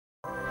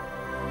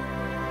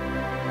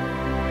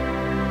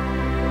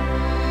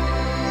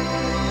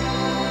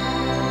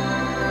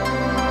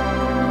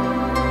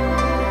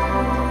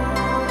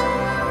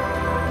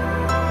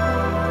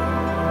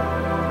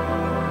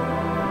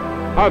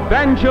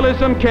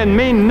Evangelism can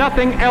mean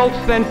nothing else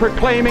than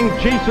proclaiming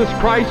Jesus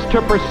Christ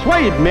to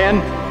persuade men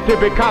to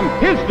become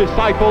His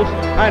disciples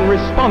and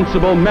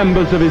responsible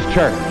members of His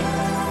church.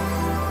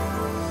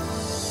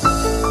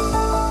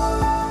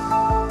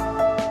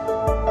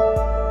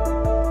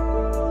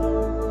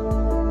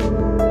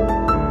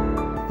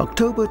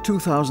 October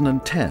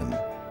 2010.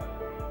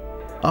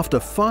 After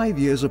 5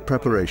 years of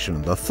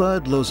preparation, the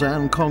third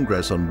Lausanne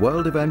Congress on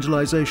World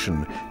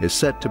Evangelization is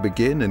set to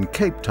begin in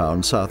Cape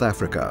Town, South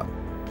Africa.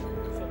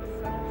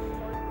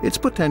 It's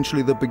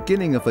potentially the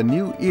beginning of a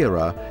new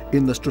era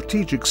in the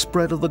strategic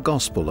spread of the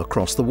gospel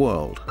across the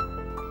world.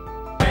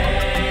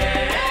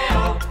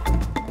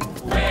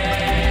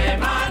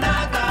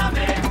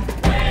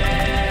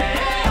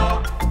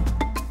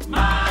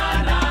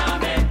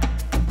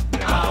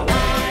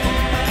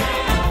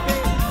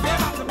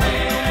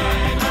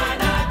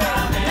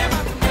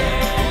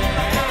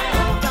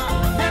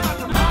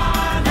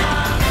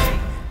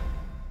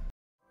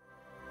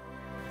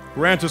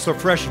 Grant us a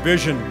fresh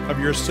vision of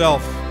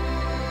yourself,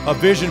 a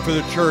vision for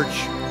the church,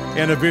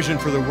 and a vision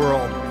for the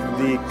world.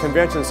 The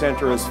convention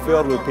center is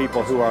filled with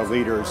people who are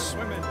leaders,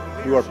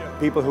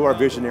 people who are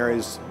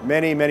visionaries.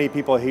 Many, many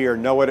people here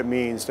know what it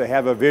means to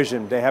have a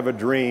vision, to have a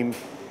dream,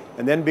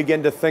 and then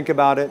begin to think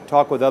about it,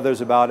 talk with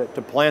others about it,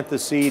 to plant the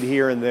seed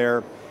here and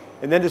there,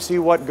 and then to see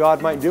what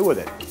God might do with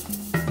it.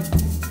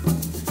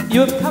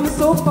 You have come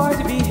so far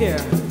to be here.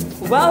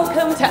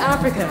 Welcome to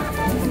Africa.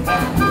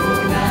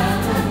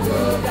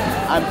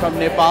 I'm from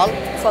Nepal.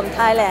 From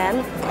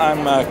Thailand.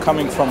 I'm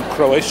coming from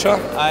Croatia.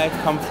 I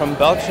come from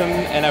Belgium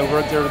and I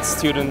work there with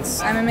students.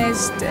 I'm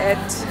amazed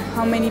at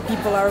how many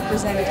people are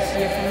represented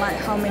here from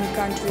how many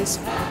countries.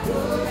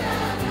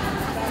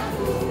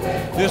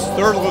 This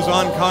third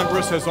Lausanne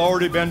Congress has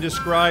already been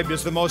described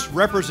as the most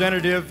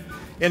representative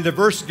and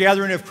diverse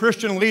gathering of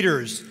Christian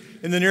leaders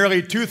in the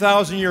nearly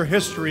 2,000-year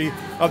history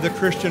of the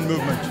Christian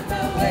movement.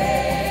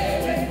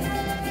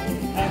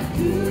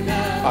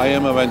 I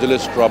am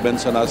Evangelist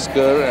Robinson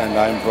Asker and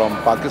I'm from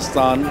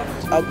Pakistan.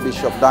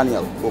 Archbishop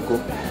Daniel Boku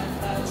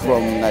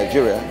from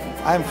Nigeria.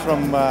 I'm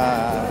from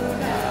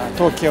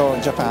Tokyo,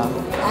 Japan.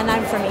 And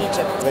I'm from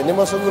Egypt.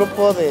 Venimos un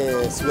grupo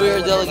de... We're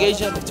a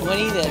delegation of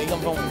 20 that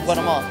come from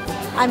Guatemala.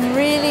 I'm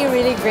really,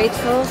 really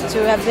grateful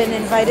to have been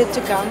invited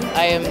to come.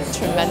 I am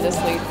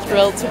tremendously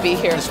thrilled to be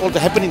here. It's all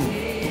happening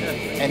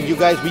and you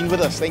guys being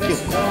with us. Thank you.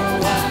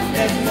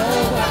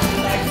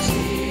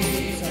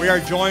 We are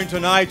joined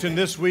tonight and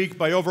this week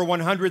by over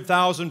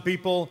 100,000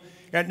 people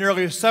at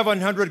nearly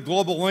 700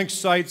 global link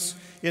sites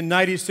in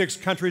 96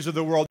 countries of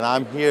the world. And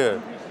I'm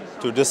here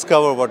to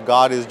discover what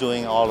God is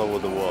doing all over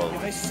the world.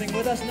 Sing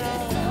with us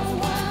now.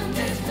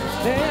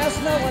 There's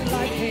no one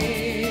like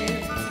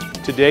Him.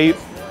 Today,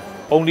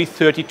 only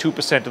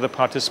 32% of the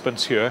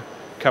participants here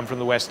come from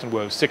the Western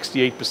world.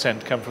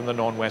 68% come from the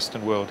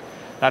non-Western world.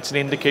 That's an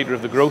indicator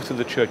of the growth of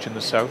the church in the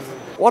South.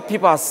 What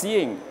people are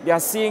seeing, they are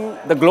seeing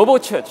the global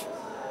church.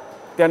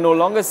 They are no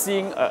longer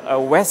seeing a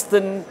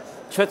Western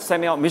church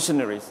sending out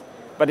missionaries,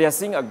 but they are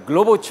seeing a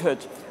global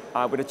church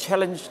with a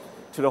challenge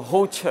to the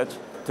whole church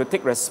to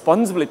take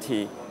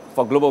responsibility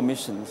for global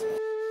missions.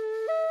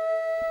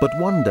 But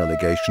one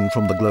delegation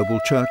from the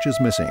global church is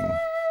missing.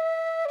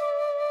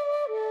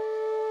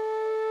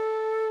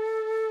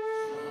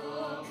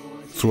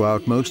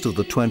 Throughout most of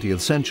the 20th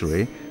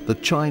century, the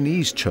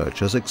Chinese church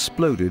has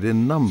exploded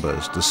in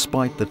numbers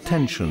despite the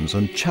tensions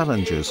and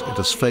challenges it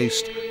has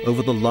faced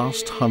over the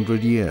last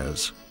 100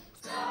 years.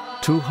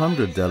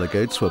 200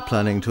 delegates were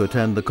planning to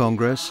attend the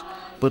Congress,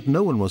 but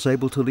no one was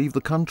able to leave the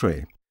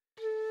country,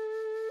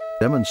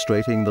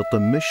 demonstrating that the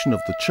mission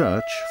of the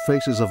church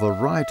faces a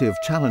variety of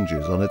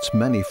challenges on its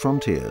many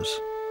frontiers.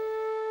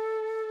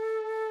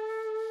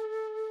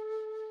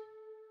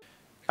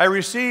 I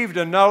received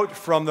a note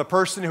from the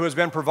person who has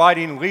been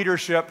providing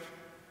leadership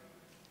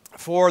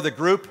for the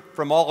group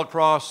from all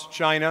across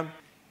China,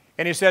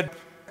 and he said,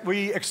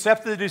 "We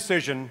accept the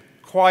decision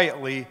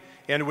quietly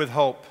and with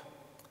hope.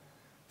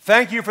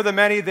 Thank you for the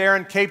many there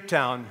in Cape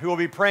Town who will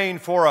be praying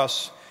for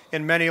us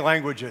in many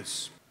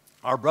languages."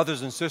 Our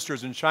brothers and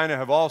sisters in China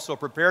have also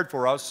prepared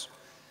for us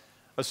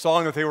a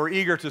song that they were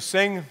eager to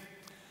sing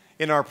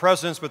in our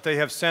presence, but they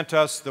have sent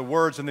us the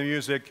words and the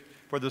music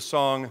for the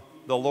song,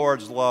 "The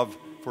Lord's Love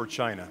for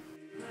China."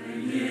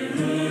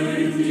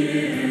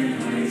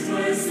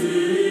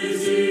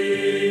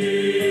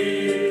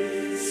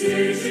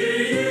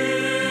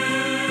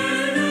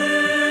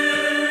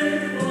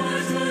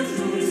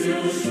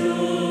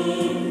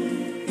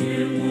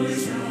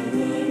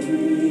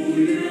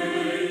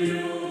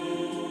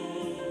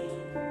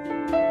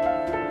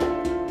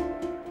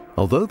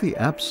 Although the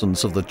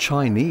absence of the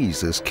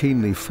Chinese is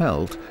keenly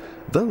felt,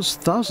 those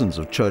thousands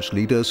of church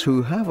leaders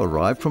who have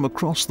arrived from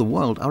across the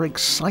world are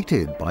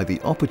excited by the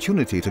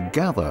opportunity to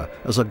gather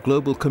as a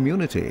global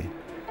community,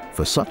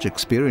 for such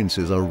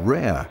experiences are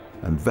rare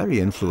and very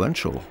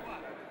influential.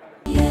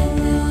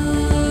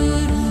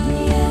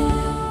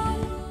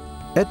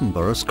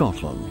 Edinburgh,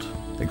 Scotland.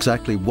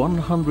 Exactly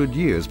 100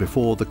 years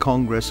before the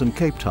Congress in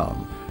Cape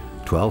Town,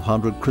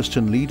 1,200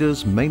 Christian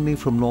leaders, mainly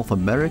from North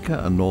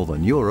America and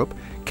Northern Europe,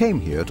 came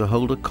here to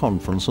hold a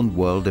conference on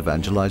world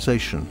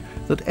evangelization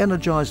that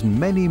energized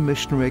many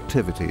missionary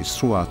activities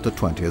throughout the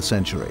 20th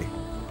century.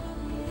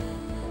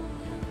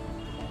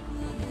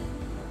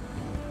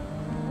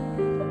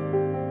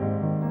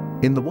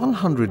 In the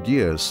 100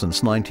 years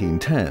since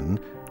 1910,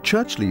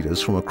 church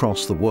leaders from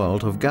across the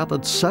world have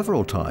gathered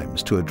several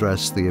times to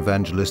address the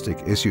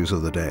evangelistic issues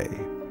of the day.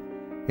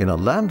 In a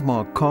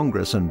landmark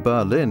congress in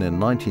Berlin in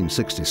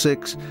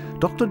 1966,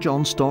 Dr.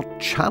 John Stott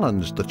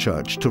challenged the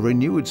church to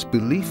renew its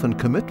belief and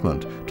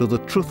commitment to the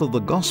truth of the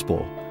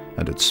gospel,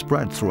 and it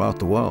spread throughout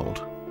the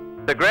world.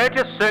 The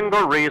greatest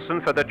single reason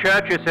for the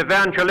church's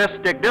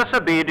evangelistic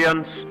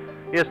disobedience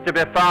is to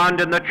be found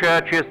in the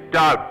church's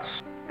doubts.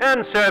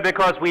 And so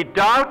because we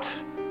doubt,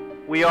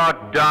 we are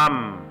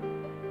dumb.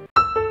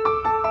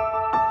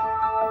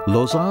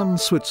 Lausanne,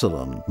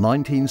 Switzerland,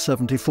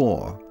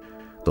 1974.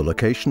 The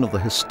location of the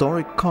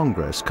historic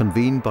Congress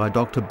convened by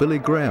Dr. Billy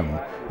Graham,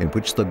 in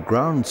which the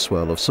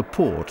groundswell of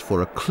support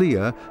for a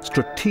clear,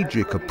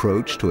 strategic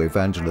approach to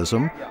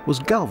evangelism was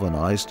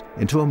galvanized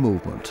into a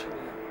movement.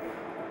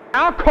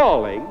 Our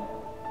calling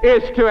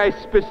is to a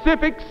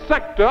specific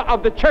sector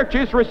of the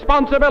church's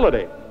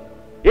responsibility,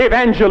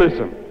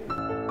 evangelism.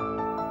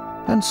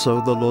 And so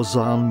the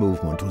Lausanne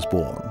movement was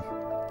born.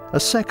 A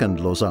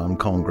second Lausanne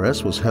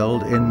Congress was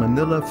held in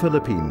Manila,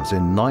 Philippines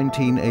in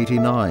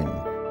 1989.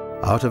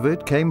 Out of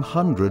it came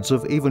hundreds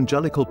of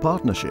evangelical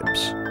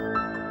partnerships.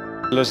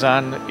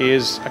 Lausanne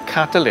is a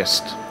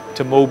catalyst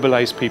to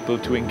mobilize people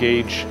to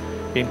engage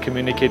in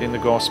communicating the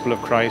gospel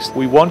of Christ.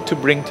 We want to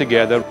bring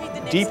together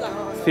deep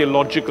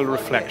theological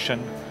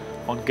reflection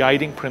on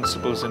guiding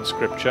principles in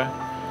Scripture,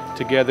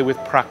 together with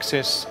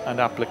praxis and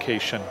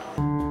application.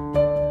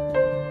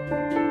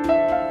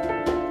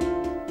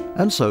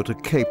 And so to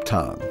Cape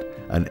Town,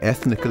 an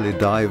ethnically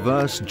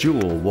diverse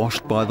jewel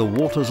washed by the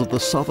waters of the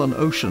southern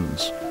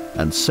oceans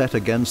and set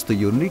against the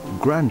unique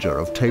grandeur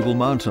of Table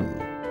Mountain.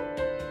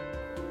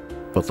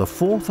 But the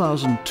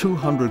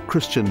 4,200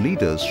 Christian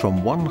leaders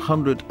from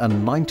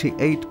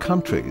 198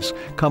 countries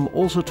come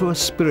also to a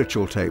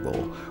spiritual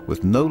table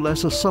with no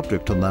less a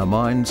subject on their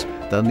minds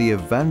than the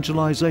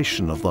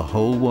evangelization of the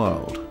whole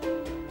world.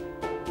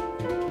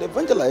 They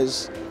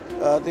evangelize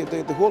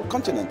the whole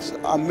continent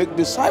and make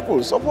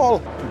disciples of all.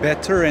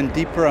 Better and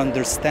deeper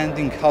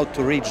understanding how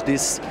to reach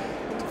this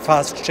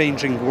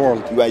fast-changing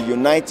world. We are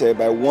united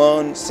by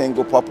one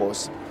single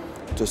purpose,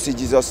 to see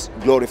Jesus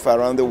glorified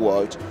around the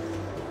world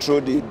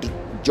through the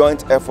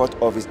joint effort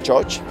of His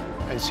church.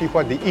 And see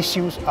what the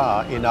issues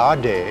are in our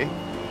day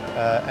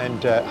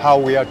and how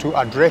we are to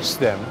address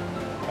them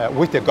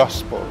with the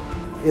gospel.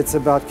 It's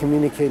about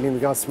communicating the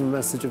gospel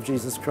message of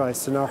Jesus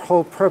Christ, and our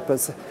whole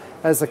purpose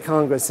as a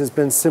Congress has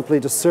been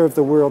simply to serve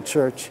the world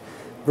church,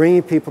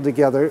 bringing people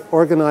together,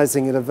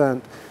 organizing an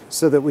event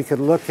so that we could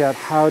look at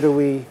how do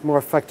we more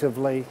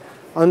effectively,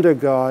 under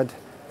God,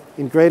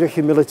 in greater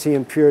humility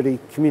and purity,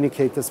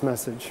 communicate this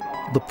message.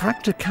 The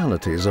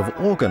practicalities of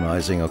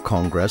organizing a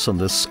Congress on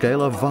this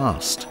scale are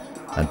vast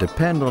and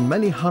depend on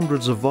many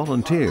hundreds of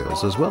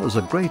volunteers as well as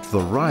a great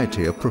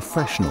variety of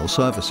professional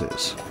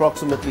services.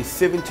 Approximately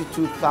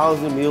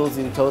 72,000 meals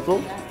in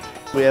total.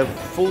 We have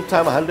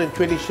full-time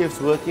 120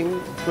 chefs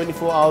working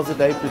 24 hours a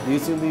day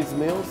producing these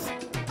meals.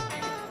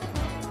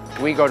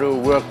 We got to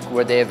work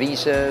with their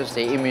visas,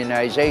 their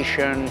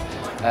immunization,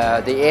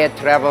 the air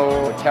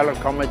travel, hotel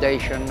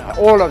accommodation.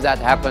 All of that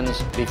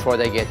happens before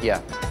they get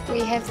here.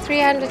 We have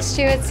 300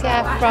 stewards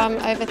here from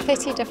over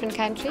 30 different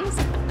countries.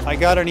 I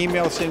got an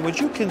email saying, would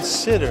you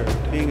consider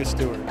being a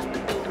steward?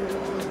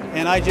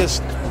 And I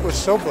just was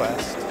so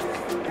blessed.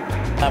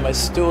 I'm a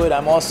steward.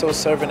 I'm also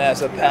serving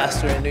as a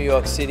pastor in New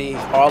York City,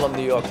 Harlem,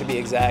 New York to be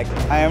exact.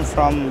 I am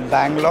from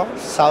Bangalore,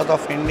 south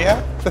of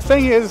India. The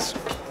thing is,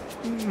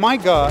 my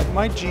God,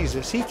 my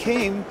Jesus, He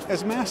came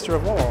as master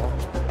of all,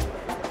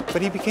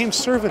 but He became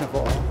servant of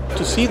all.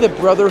 To see the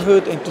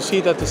brotherhood and to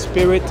see that the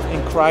Spirit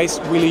in Christ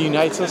really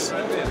unites us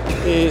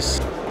is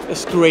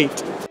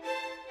great.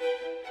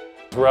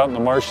 We're out in the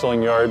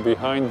marshalling yard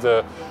behind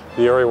the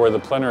area where the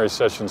plenary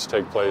sessions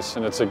take place,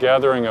 and it's a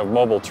gathering of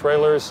mobile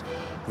trailers,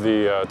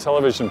 the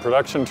television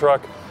production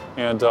truck,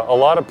 and a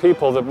lot of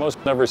people that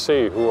most never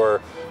see who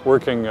are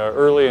working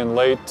early and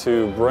late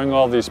to bring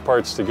all these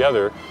parts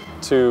together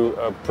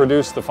to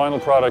produce the final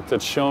product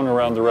that's shown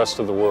around the rest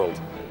of the world.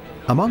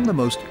 Among the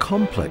most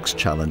complex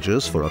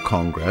challenges for a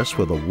Congress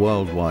with a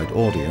worldwide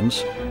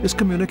audience is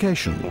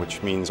communication.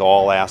 Which means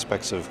all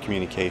aspects of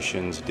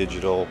communications,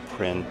 digital,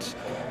 print,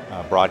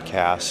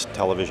 broadcast,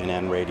 television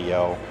and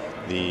radio,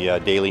 the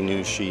daily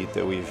news sheet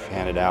that we've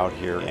handed out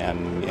here,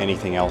 and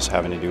anything else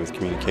having to do with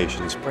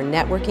communications. We're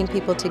networking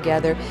people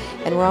together,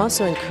 and we're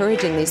also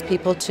encouraging these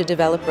people to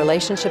develop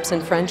relationships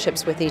and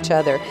friendships with each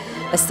other.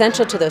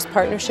 Essential to those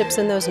partnerships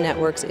and those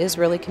networks is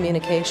really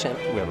communication.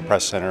 We have a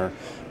press center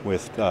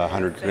with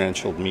 100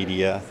 credentialed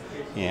media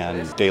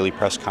and daily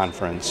press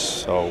conference,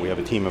 so we have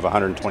a team of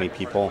 120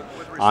 people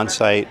on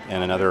site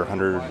and another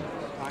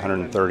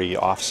 130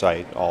 off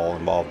site, all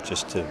involved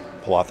just to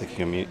pull off the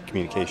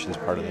communications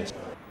part of this.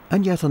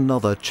 And yet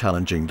another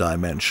challenging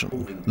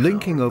dimension,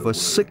 linking over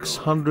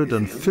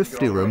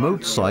 650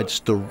 remote sites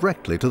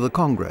directly to the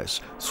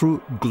Congress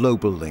through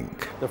Global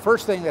Link. The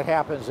first thing that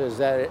happens is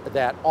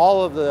that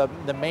all of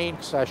the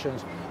main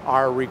sessions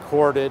are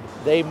recorded.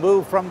 They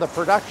move from the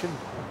production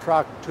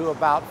truck to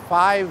about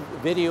 5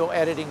 video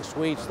editing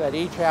suites that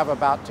each have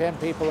about 10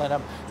 people in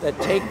them that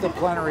take the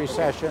plenary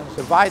sessions,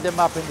 divide them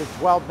up into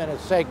 12-minute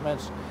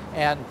segments,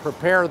 and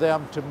prepare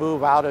them to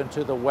move out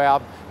into the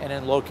web and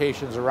in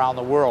locations around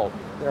the world.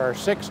 There are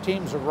 6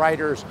 teams of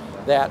writers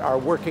that are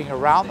working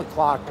around the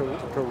clock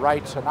to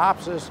write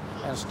synopsis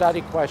and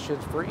study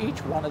questions for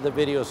each one of the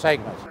video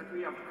segments.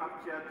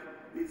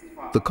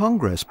 The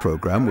Congress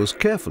program was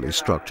carefully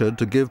structured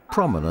to give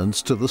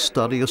prominence to the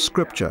study of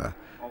Scripture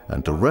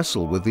and to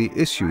wrestle with the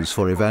issues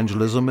for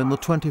evangelism in the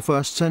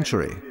 21st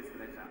century.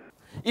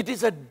 It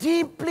is a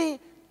deeply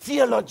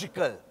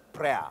theological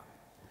prayer,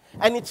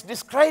 and it's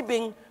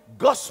describing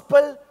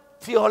gospel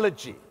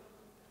theology.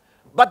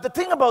 But the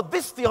thing about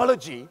this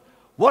theology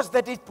was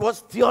that it was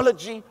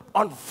theology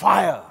on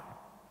fire.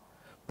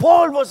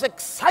 Paul was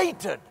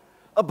excited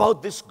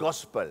about this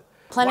gospel.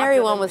 Plenary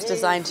 1 was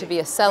designed to be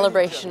a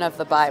celebration of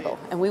the Bible,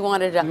 and we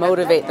wanted to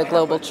motivate the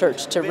global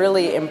church to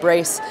really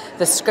embrace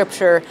the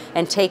Scripture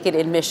and take it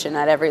in mission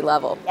at every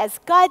level. As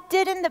God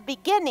did in the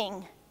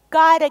beginning,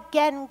 God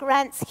again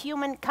grants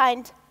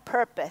humankind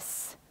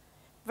purpose.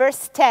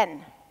 Verse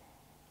 10,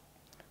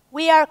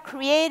 we are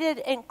created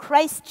in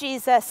Christ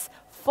Jesus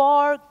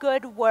for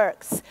good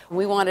works.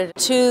 We wanted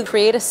to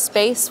create a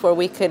space where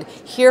we could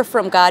hear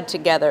from God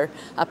together,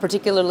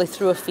 particularly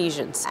through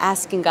Ephesians,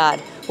 asking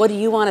God, what do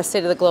you want to say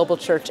to the global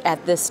church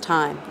at this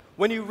time?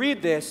 When you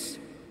read this,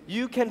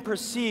 you can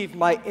perceive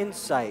my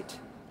insight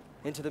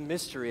into the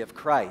mystery of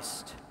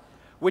Christ,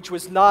 which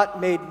was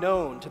not made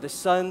known to the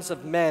sons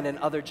of men in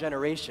other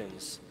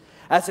generations,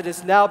 as it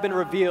has now been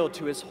revealed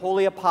to his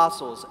holy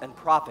apostles and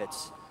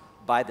prophets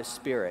by the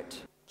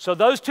Spirit. So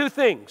those two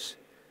things,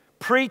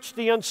 preach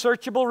the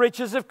unsearchable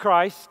riches of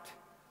Christ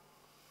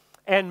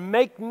and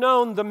make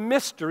known the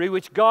mystery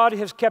which God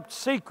has kept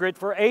secret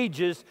for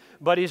ages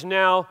but is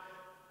now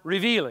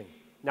revealing.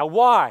 Now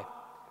why?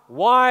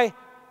 Why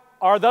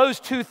are those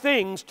two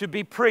things to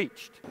be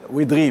preached?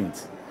 We dreamed,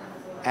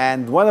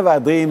 and one of our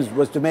dreams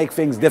was to make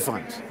things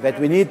different, that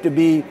we need to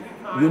be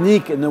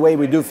unique in the way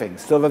we do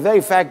things. So the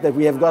very fact that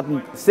we have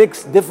gotten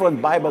 6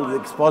 different Bible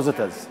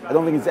expositors, I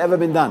don't think it's ever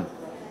been done,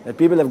 that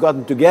people have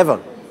gotten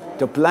together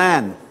to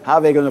plan how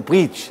they're going to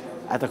preach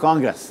at the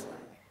Congress.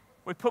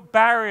 We put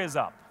barriers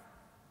up.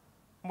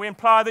 We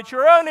imply that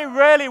you're only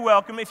really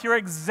welcome if you're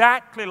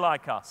exactly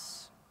like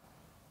us.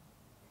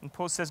 And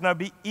Paul says, no,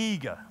 be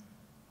eager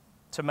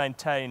to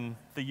maintain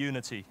the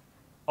unity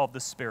of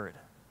the Spirit.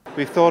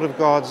 We've thought of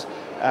God's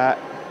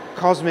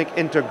cosmic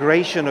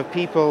integration of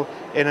people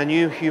in a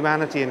new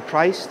humanity in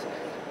Christ.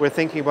 We're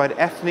thinking about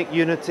ethnic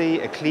unity,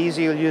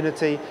 ecclesial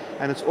unity,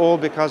 and it's all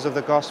because of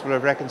the gospel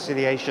of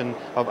reconciliation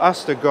of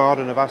us to God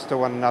and of us to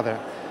one another.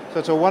 So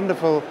it's a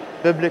wonderful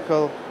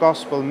biblical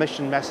gospel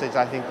mission message,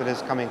 I think, that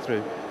is coming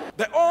through.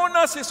 The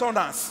onus is on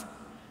us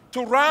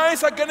to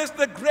rise against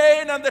the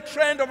grain and the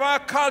trend of our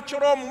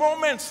cultural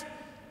moments.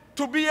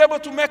 To be able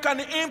to make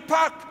an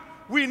impact,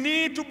 we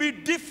need to be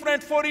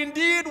different, for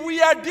indeed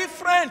we are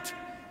different.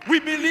 We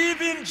believe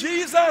in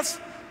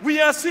Jesus. We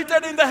are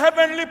seated in the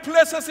heavenly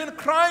places in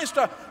Christ.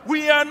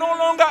 We are no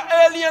longer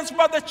aliens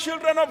but the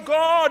children of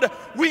God.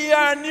 We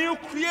are a new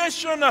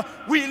creation.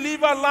 We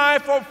live a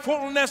life of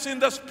fullness in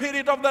the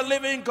Spirit of the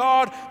living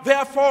God.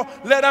 Therefore,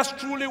 let us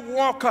truly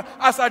walk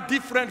as a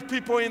different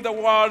people in the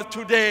world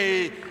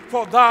today.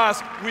 For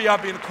thus we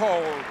have been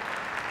called.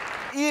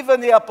 Even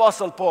the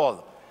Apostle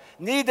Paul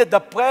needed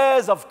the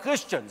prayers of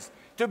Christians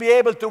to be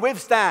able to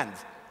withstand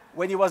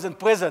when he was in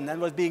prison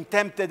and was being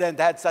tempted and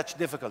had such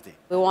difficulty.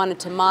 We wanted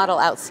to model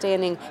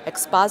outstanding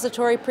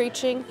expository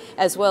preaching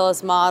as well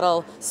as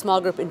model small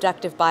group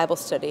inductive Bible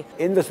study.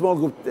 In the small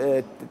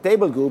group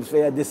table groups,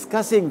 they are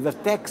discussing the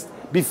text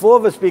before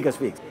the speaker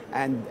speaks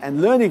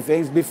and learning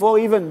things before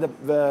even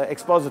the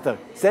expositor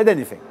said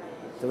anything.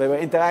 So they were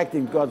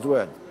interacting with God's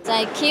Word.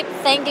 I keep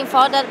thanking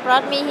for that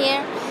brought me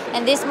here,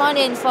 and this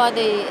morning for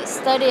the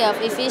study of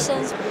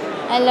Ephesians,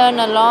 I learned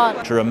a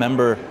lot. To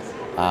remember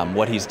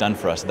what he's done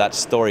for us. That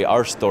story,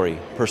 our story,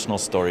 personal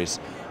stories,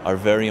 are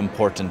very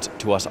important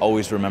to us,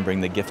 always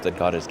remembering the gift that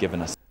God has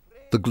given us.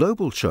 The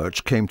global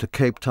church came to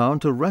Cape Town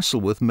to wrestle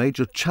with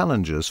major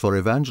challenges for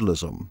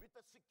evangelism,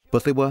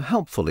 but they were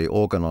helpfully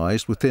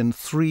organized within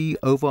 3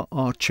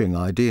 overarching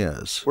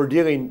ideas. We're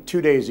dealing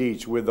 2 days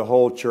each with the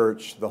whole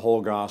church, the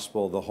whole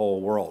gospel, the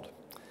whole world.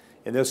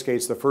 In this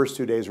case, the first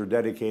 2 days were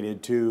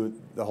dedicated to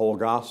the whole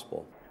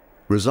gospel.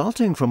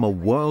 Resulting from a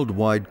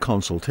worldwide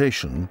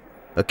consultation,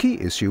 a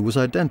key issue was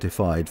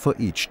identified for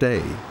each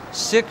day.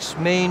 6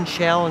 main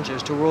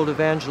challenges to world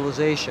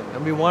evangelization,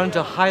 and we wanted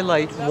to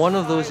highlight one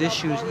of those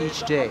issues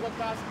each day.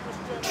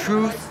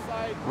 Truth,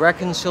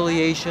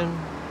 reconciliation,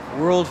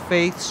 world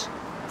faiths,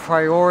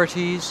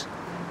 priorities,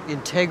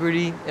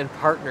 integrity, and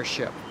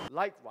partnership.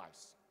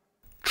 Likewise,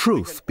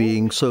 Truth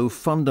being so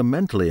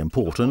fundamentally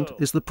important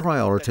is the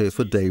priority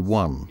for day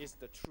one.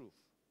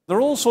 There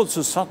are all sorts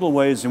of subtle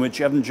ways in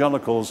which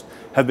evangelicals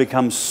have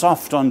become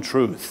soft on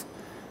truth.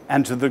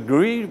 And to the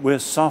degree we're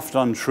soft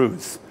on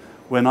truth,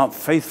 we're not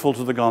faithful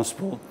to the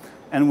gospel,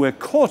 and we're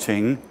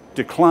courting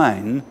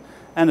decline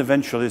and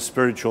eventually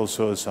spiritual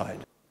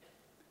suicide.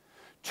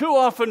 Too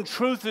often,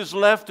 truth is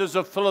left as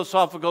a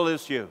philosophical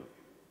issue.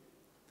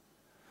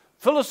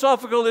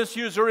 Philosophical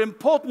issues are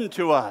important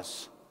to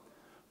us,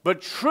 but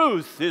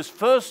truth is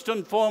first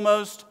and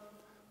foremost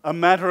a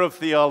matter of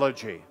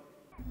theology.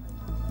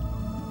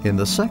 In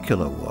the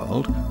secular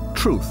world,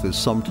 truth is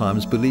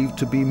sometimes believed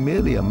to be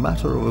merely a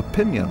matter of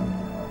opinion.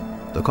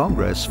 The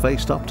Congress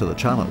faced up to the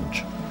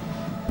challenge.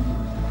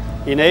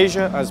 In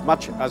Asia, as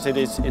much as it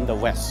is in the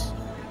West,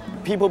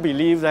 people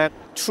believe that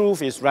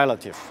truth is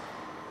relative.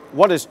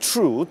 What is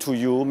true to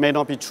you may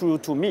not be true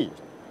to me,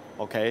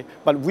 okay?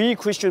 But we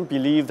Christians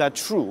believe that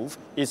truth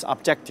is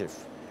objective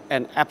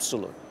and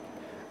absolute.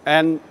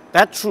 And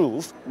that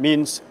truth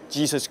means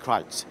Jesus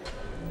Christ.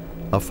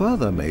 A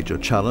further major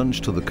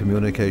challenge to the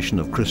communication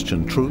of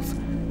Christian truth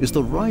is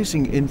the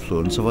rising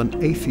influence of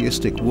an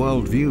atheistic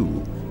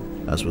worldview,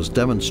 as was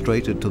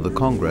demonstrated to the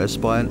Congress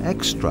by an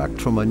extract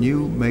from a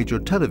new major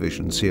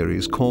television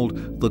series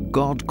called The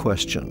God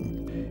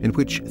Question, in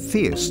which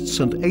theists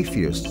and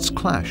atheists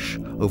clash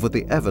over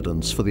the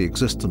evidence for the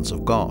existence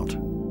of God.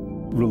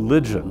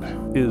 Religion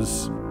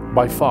is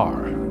by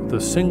far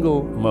the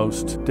single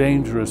most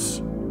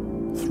dangerous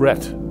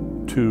threat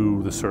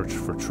to the search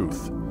for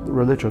truth.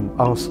 Religion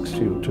asks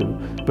you to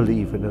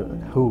believe in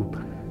a whole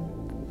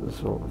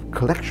sort of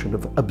collection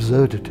of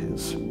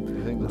absurdities.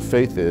 I think that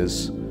faith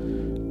is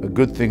a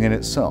good thing in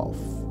itself,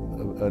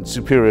 and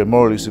superior,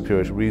 morally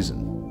superior to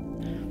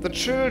reason. The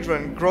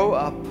children grow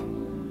up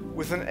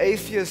with an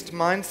atheist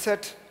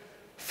mindset,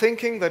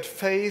 thinking that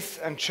faith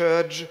and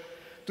church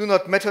do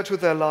not matter to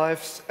their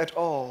lives at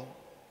all.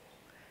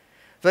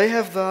 They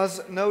have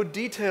thus no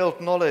detailed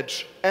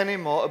knowledge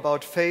anymore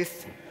about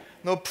faith,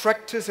 no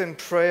practice in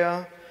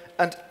prayer,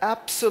 and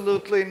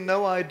absolutely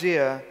no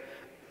idea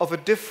of a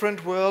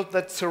different world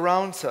that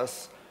surrounds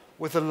us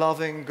with a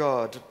loving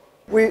God.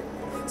 We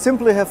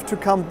simply have to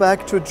come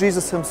back to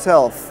Jesus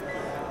himself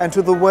and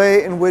to the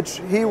way in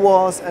which he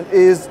was and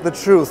is the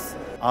truth.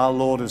 Our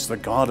Lord is the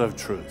God of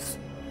truth,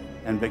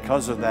 and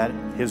because of that,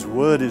 his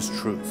word is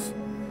truth,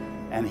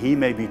 and he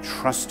may be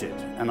trusted,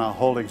 and our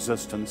whole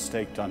existence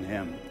staked on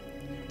him.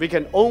 We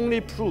can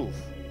only prove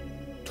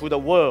to the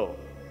world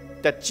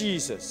that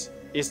Jesus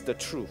is the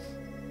truth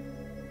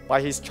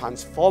by his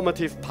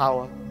transformative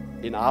power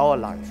in our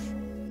life.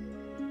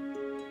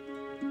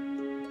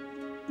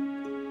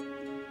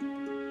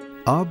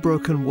 Our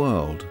broken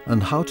world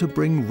and how to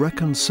bring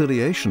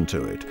reconciliation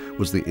to it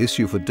was the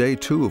issue for Day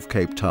 2 of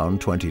Cape Town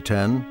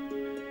 2010.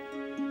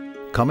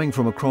 Coming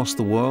from across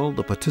the world,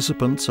 the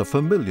participants are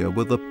familiar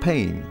with the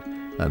pain,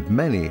 and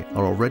many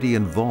are already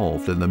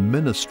involved in the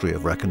ministry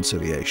of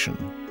reconciliation.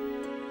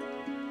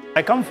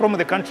 I come from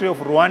the country of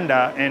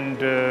Rwanda,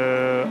 and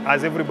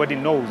as everybody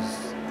knows,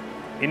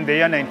 in the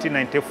year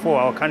 1994,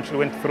 our country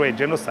went through a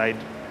genocide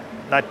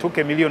that took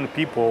 1 million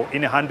people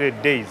in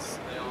 100 days.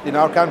 In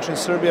our country, in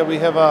Serbia, we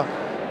have a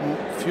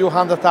few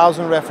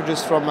 100,000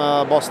 refugees from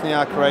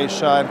Bosnia,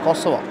 Croatia, and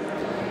Kosovo.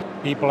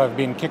 People have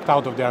been kicked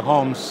out of their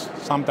homes,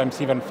 sometimes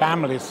even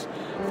families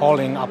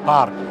falling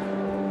apart.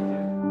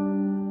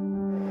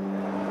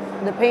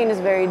 The pain is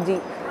very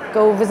deep.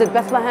 Go visit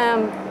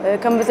Bethlehem,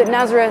 come visit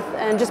Nazareth,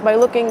 and just by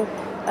looking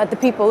at the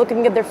people,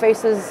 looking at their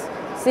faces,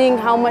 seeing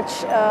how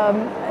much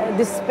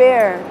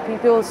despair,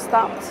 people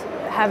stopped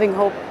having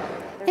hope.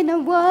 In a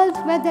world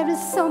where there is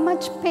so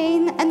much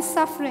pain and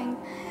suffering,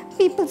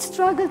 people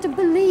struggle to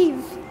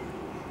believe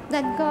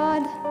that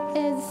God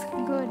is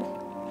good.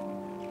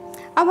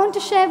 I want to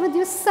share with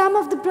you some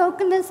of the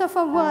brokenness of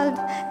our world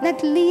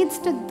that leads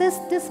to this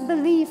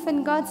disbelief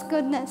in God's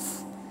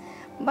goodness,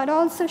 but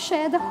also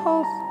share the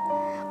hope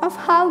of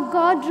how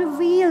God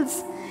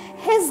reveals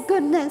his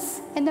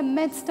goodness in the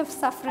midst of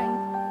suffering.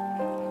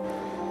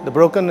 The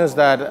brokenness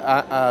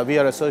that we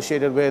are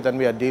associated with and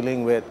we are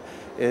dealing with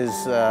is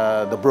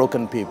the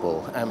broken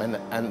people,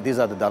 and these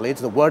are the Dalits.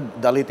 The word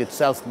Dalit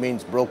itself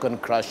means broken,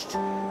 crushed,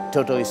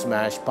 totally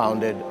smashed,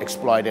 pounded,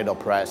 exploited,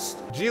 oppressed.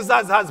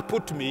 Jesus has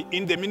put me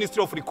in the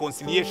ministry of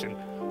reconciliation,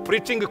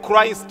 preaching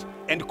Christ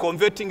and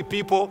converting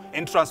people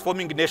and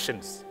transforming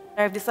nations.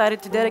 I've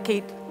decided to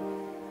dedicate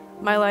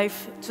my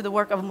life to the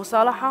work of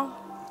Musalaha,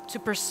 to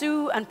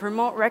pursue and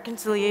promote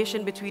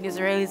reconciliation between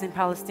Israelis and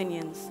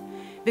Palestinians.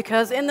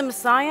 Because in the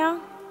Messiah,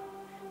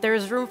 there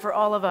is room for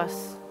all of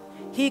us.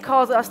 He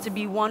calls us to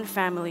be one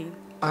family.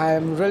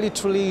 I'm really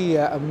truly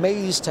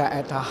amazed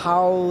at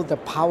how the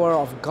power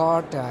of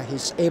God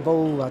is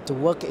able to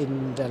work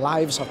in the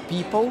lives of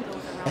people,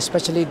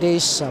 especially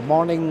this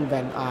morning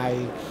when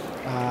I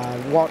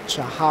watch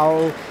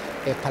how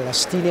a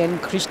Palestinian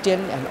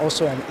Christian and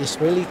also an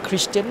Israeli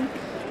Christian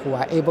who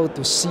are able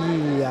to see,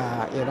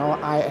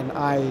 eye and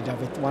eye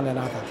with one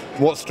another.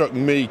 What struck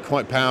me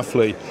quite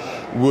powerfully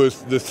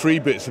was the three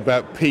bits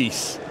about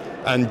peace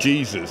and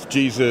Jesus.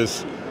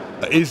 Jesus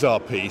is our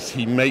peace,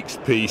 he makes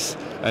peace,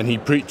 and he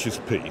preaches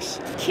peace.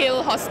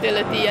 Kill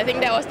hostility. I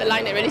think that was the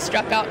line that really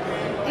struck out.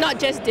 Not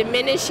just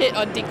diminish it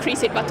or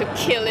decrease it, but to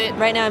kill it.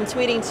 Right now I'm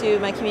tweeting to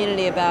my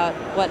community about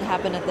what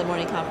happened at the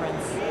morning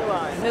conference.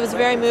 It was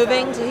very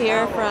moving to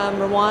hear from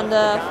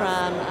Rwanda,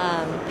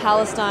 from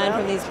Palestine,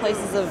 from these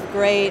places of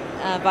great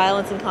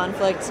violence and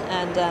conflict,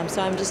 and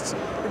so I'm just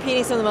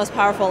repeating some of the most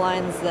powerful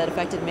lines that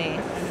affected me.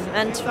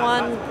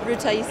 Antoine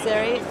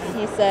Rutayiseri,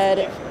 he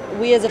said,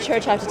 "We as a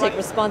church have to take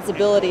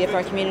responsibility if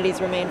our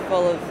communities remain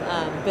full of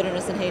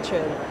bitterness and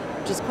hatred,"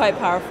 which is quite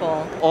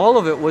powerful. All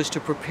of it was to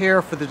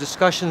prepare for the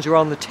discussions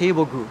around the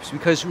table groups,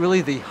 because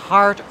really the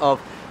heart of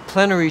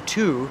Plenary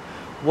 2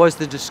 was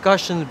the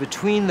discussions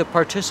between the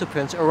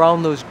participants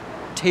around those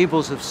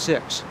tables of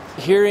 6.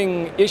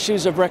 Hearing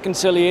issues of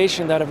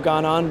reconciliation that have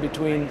gone on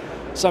between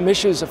some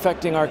issues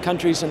affecting our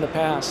countries in the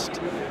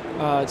past,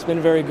 it's been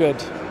very good.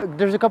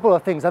 There's a couple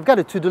of things. I've got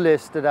a to-do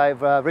list that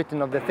I've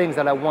written of the things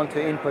that I want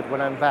to input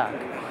when I'm back.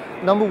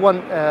 Number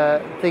one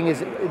thing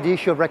is the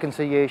issue of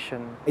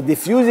reconciliation.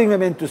 Diffusing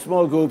them into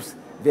small groups,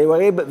 they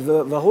were able,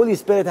 the Holy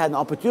Spirit had an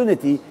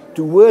opportunity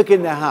to work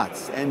in their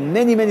hearts, and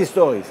many, many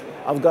stories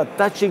of God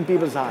touching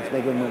people's hearts,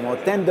 making them more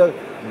tender,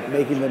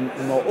 making them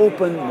more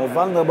open, more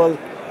vulnerable,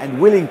 and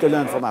willing to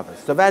learn from others.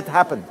 So that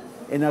happened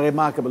in a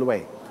remarkable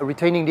way.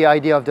 Retaining the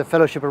idea of the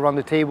fellowship around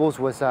the tables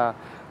was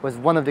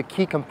one of the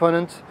key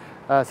components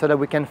so that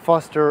we can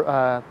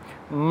foster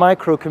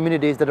micro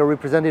communities that are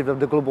representative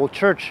of the global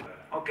church.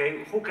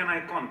 Okay, who can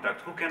I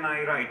contact? Who can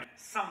I write?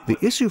 The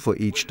issue for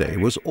each day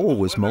was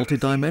always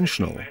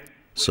multidimensional.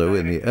 So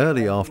in the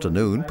early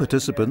afternoon,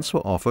 participants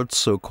were offered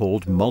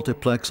so-called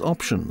multiplex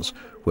options,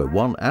 where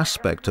one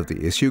aspect of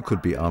the issue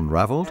could be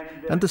unraveled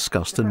and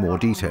discussed in more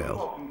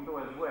detail.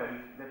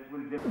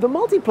 The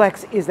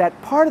multiplex is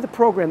that part of the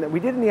program that we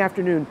did in the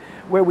afternoon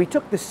where we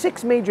took the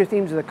 6 major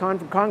themes of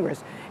the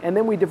Congress and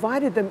then we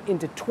divided them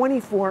into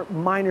 24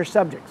 minor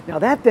subjects. Now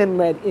that then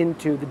led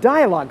into the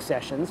dialogue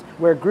sessions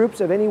where groups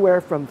of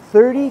anywhere from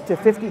 30 to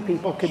 50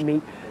 people could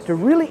meet to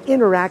really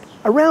interact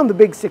around the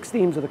big 6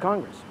 themes of the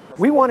Congress.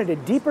 We wanted a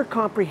deeper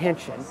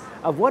comprehension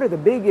of what are the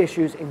big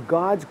issues in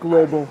God's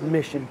global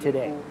mission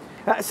today.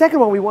 Second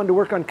one, we wanted to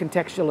work on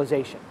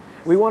contextualization.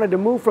 We wanted to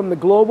move from the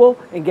global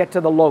and get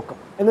to the local.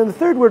 And then the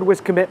third word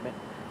was commitment.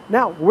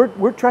 Now,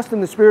 we're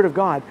trusting the Spirit of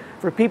God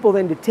for people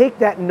then to take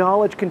that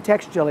knowledge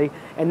contextually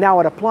and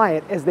now apply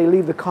it as they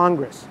leave the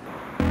Congress.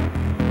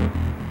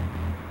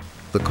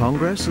 The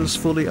Congress is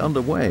fully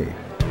underway,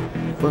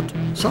 but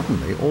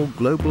suddenly all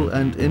global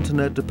and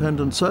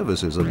internet-dependent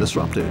services are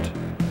disrupted.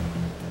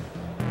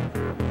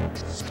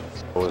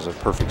 It was a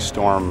perfect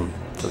storm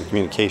for the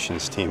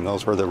communications team.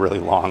 Those were the really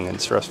long and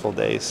stressful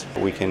days.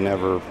 We can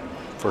never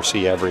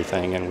foresee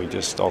everything, and we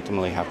just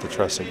ultimately have to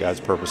trust that God's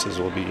purposes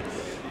will be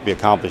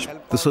accomplished.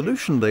 The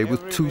solution lay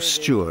with 2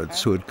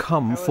 stewards who had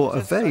come for a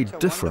very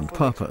different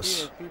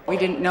purpose. We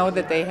didn't know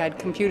that they had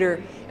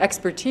computer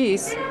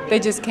expertise. They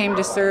just came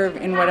to serve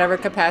in whatever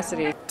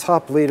capacity.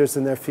 Top leaders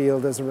in their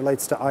field as it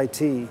relates to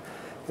IT,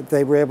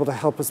 they were able to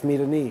help us meet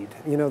a need.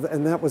 You know,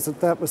 and that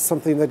was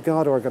something that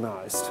God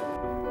organized.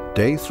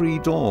 Day 3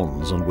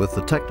 dawns, and with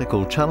the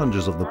technical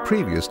challenges of the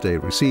previous day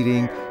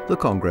receding, the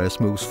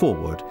Congress moves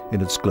forward in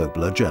its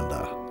global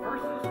agenda.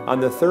 On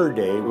the third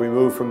day, we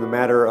moved from the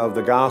matter of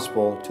the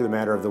gospel to the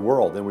matter of the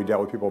world, and we dealt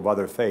with people of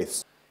other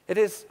faiths. It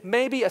is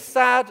maybe a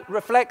sad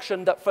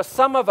reflection that for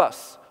some of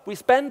us, we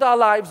spend our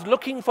lives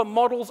looking for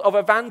models of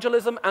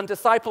evangelism and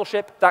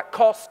discipleship that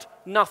cost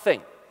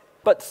nothing.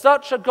 But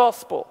such a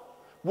gospel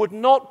would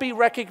not be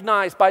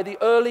recognized by the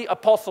early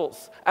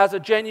apostles as a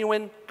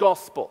genuine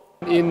gospel.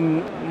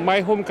 In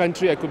my home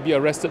country, I could be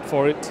arrested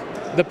for it.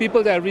 The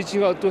people that I'm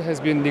reaching out to has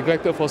been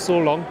neglected for so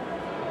long,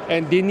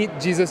 and they need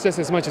Jesus just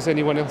as much as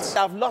anyone else.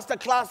 I've lost a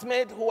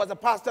classmate who was a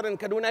pastor in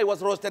Kaduna. He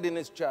was roasted in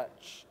his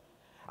church.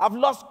 I've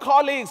lost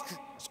colleagues,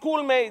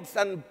 schoolmates,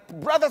 and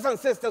brothers and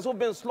sisters who've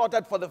been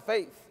slaughtered for the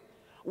faith.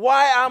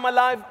 Why I'm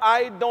alive,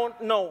 I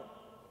don't know.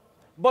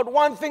 But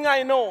one thing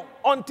I know,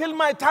 until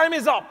my time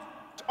is up,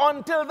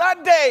 until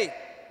that day,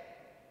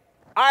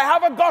 I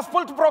have a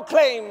gospel to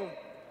proclaim.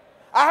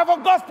 I have a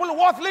gospel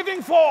worth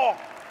living for,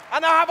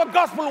 and I have a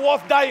gospel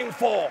worth dying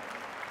for.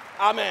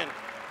 Amen.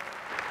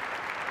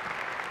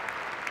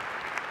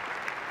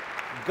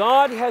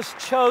 God has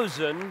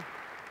chosen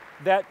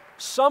that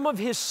some of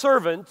his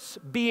servants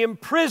be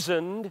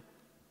imprisoned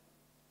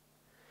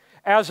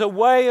as a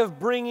way of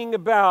bringing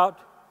about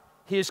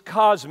his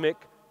cosmic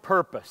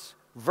purpose.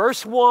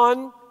 Verse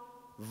 1,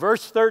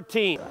 verse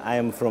 13. I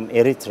am from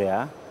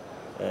Eritrea,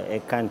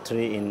 a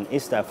country in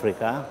East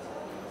Africa,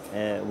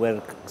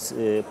 where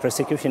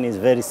persecution is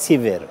very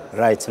severe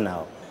right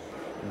now.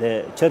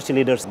 The church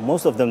leaders,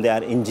 most of them, they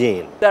are in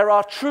jail. There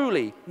are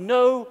truly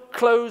no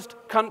closed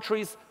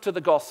countries to the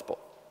gospel.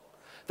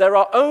 There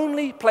are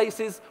only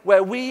places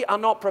where we are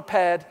not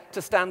prepared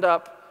to stand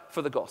up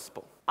for the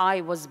gospel.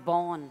 I was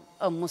born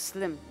a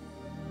Muslim,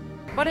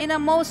 but in a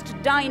most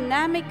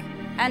dynamic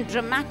and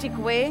dramatic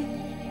way,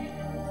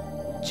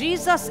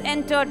 Jesus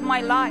entered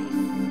my life,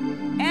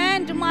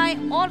 and my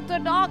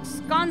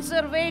orthodox,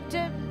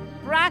 conservative,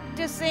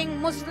 practicing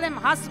Muslim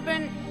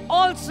husband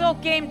also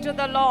came to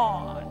the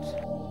Lord.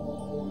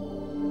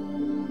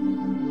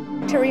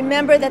 To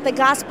remember that the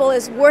gospel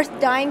is worth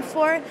dying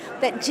for,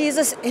 that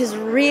Jesus is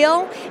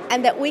real,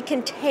 and that we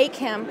can take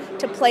him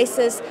to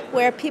places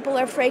where people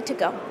are afraid to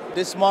go.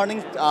 This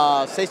morning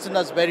session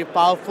was very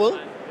powerful.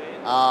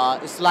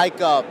 It's like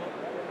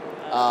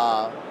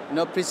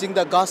preaching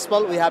the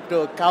gospel. We have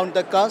to count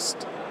the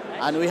cost,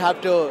 and we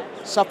have to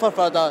suffer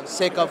for the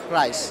sake of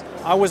Christ.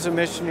 I was a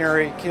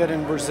missionary kid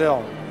in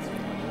Brazil,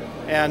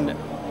 and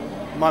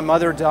my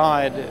mother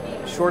died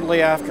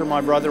shortly after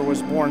my brother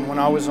was born when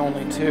I was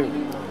only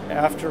 2.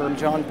 After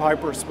John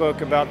Piper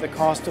spoke about the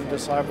cost of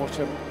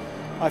discipleship,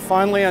 I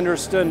finally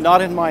understood,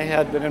 not in my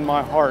head but in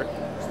my heart,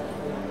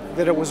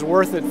 that it was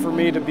worth it for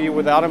me to be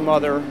without a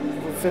mother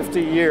for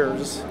 50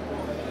 years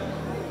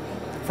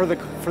for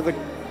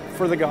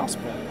the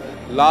gospel.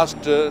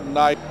 Last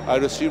night I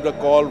received a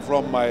call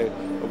from my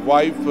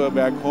wife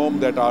back home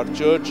that our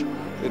church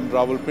in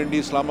Rawalpindi,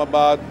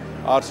 Islamabad,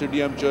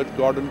 RCDM Church,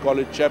 Gordon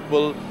College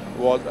Chapel,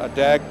 was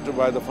attacked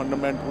by the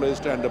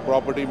fundamentalist and the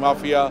property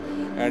mafia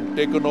and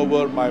taken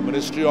over my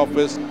ministry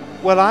office.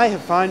 Well, I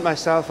have found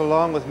myself,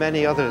 along with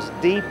many others,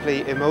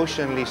 deeply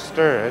emotionally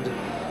stirred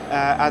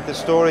at the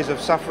stories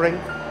of suffering,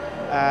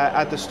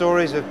 at the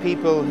stories of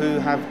people who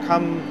have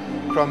come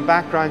from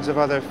backgrounds of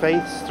other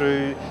faiths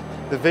through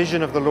the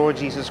vision of the Lord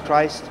Jesus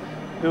Christ,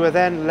 who are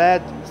then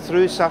led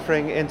through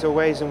suffering into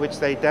ways in which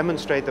they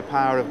demonstrate the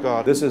power of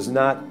God. This is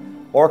not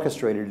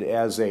orchestrated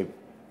as a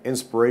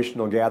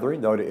inspirational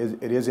gathering, though it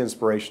is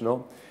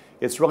inspirational.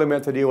 It's really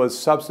meant to deal with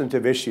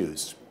substantive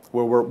issues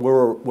where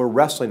we're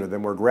wrestling with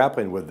them, we're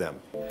grappling with them.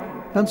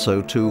 And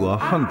so too are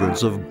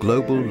hundreds of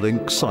global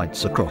link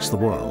sites across the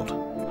world.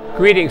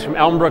 Greetings from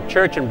Elmbrook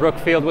Church in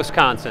Brookfield,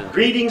 Wisconsin.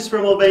 Greetings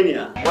from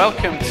Albania.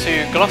 Welcome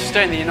to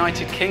Gloucester in the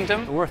United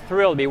Kingdom. We're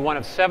thrilled to be one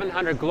of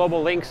 700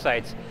 global link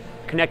sites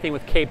connecting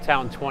with Cape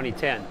Town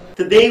 2010.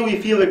 Today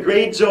we feel a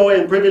great joy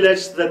and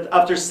privilege that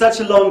after such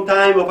a long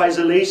time of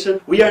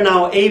isolation, we are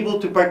now able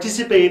to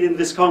participate in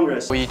this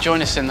Congress. Will you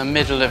join us in the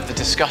middle of the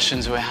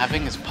discussions we're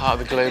having as part of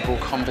the global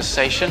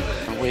conversation?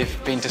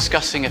 We've been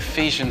discussing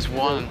Ephesians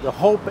 1. The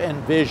hope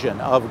and vision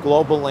of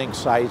Global Link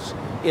Sites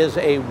is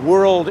a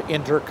world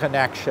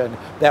interconnection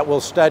that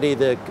will study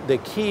the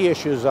key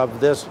issues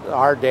of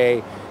our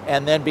day,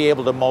 and then be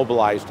able to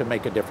mobilize to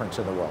make a difference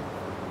in the world.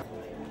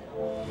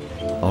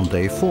 On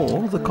day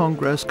 4, the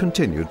Congress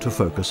continued to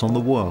focus on the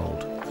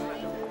world.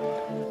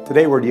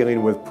 Today we're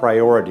dealing with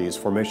priorities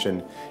for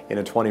mission in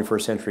a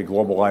 21st century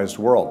globalized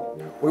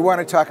world. We want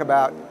to talk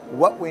about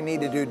what we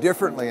need to do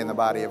differently in the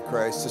body of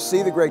Christ to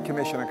see the Great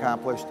Commission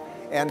accomplished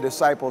and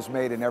disciples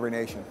made in every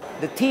nation.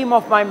 The theme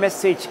of my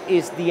message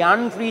is the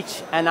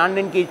unreached and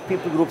unengaged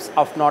people groups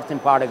of northern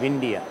part of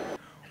India.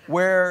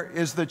 Where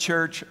is the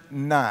church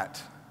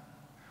not?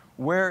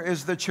 Where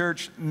is the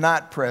church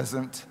not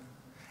present?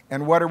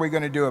 And what are we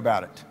going to do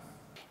about it?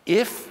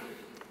 If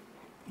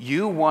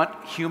you want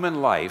human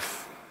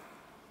life,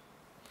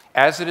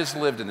 as it is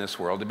lived in this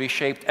world, to be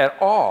shaped at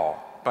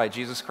all by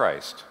Jesus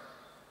Christ,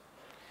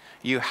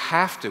 we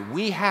have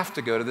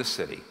to go to the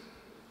city.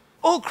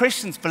 All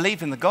Christians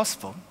believe in the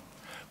gospel,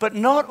 but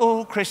not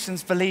all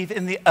Christians believe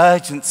in the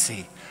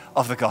urgency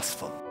of the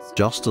gospel.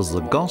 Just as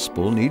the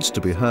gospel needs to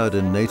be heard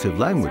in native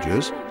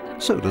languages,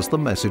 so does the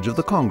message of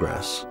the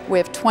Congress. We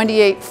have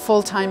 28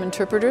 full-time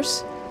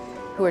interpreters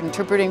who are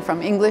interpreting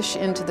from English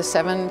into the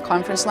 7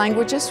 conference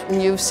languages.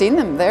 And you've seen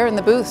them there in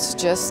the booths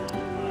just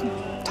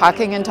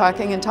talking and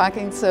talking and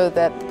talking so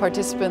that the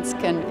participants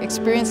can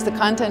experience the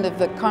content of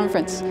the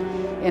conference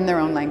in their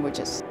own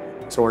languages.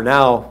 So we're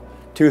now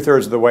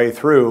 2/3 of the way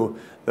through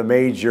the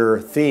major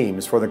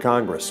themes for the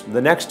Congress.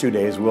 The next 2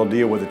 days we'll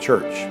deal with the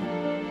church.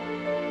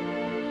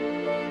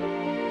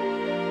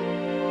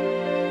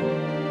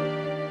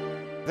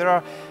 There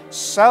are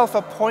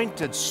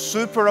self-appointed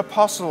super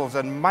apostles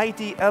and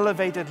mighty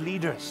elevated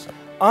leaders,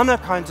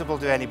 unaccountable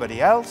to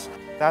anybody else.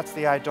 That's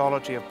the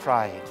idolatry of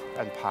pride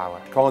and power.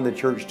 Calling the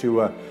church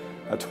to a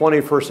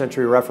 21st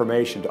century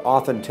reformation, to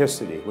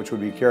authenticity, which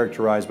would be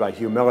characterized by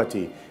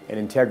humility and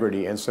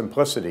integrity and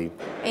simplicity.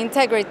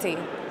 Integrity.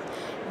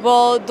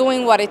 Well,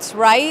 doing what is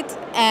right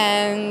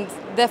and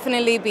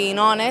definitely being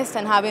honest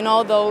and having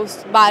all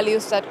those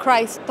values that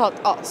Christ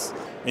taught us.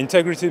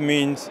 Integrity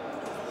means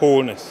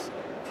wholeness.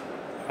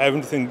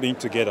 Everything being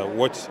together.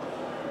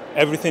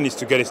 Everything is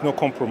together, it's not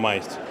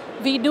compromised.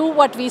 We do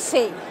what we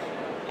say,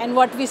 and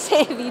what we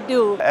say we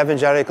do.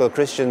 Evangelical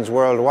Christians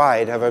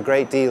worldwide have a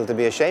great deal to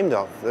be ashamed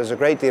of. There's a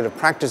great deal of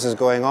practices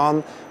going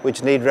on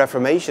which need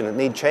reformation and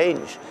need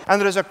change.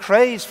 And there is a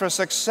craze for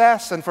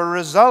success and for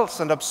results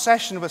and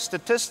obsession with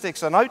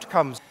statistics and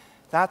outcomes.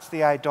 That's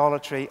the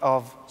idolatry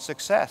of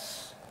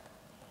success.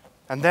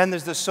 And then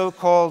there's the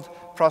so-called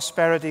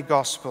prosperity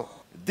gospel.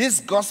 This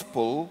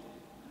gospel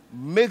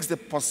makes the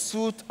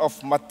pursuit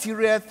of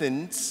material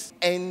things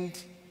end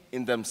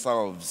in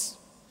themselves.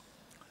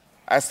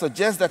 I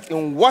suggest that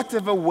in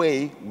whatever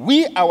way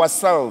we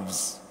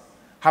ourselves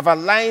have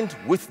aligned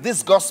with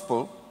this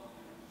gospel,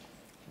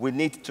 we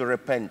need to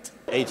repent.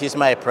 It is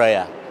my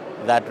prayer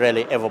that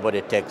really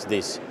everybody takes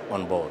this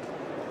on board.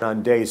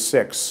 On day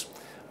 6,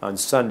 on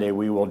Sunday,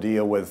 we will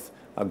deal with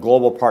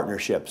global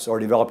partnerships or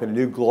developing a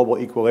new global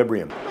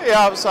equilibrium.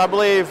 Yeah, so I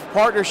believe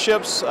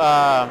partnerships,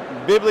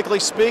 biblically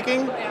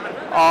speaking,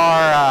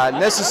 are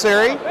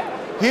necessary.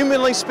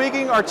 Humanly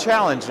speaking, are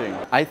challenging.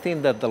 I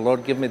think that the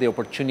Lord gave me the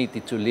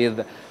opportunity to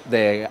lead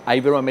the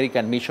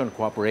Ibero-American Mission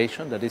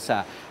Cooperation. That is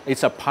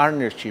it's a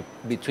partnership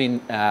between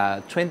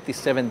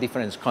 27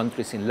 different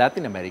countries in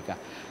Latin America,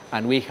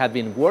 and we have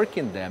been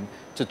working them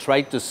to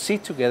try to see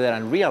together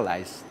and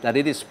realize that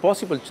it is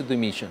possible to do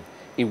mission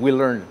if we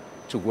learn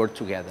to work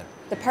together.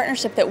 The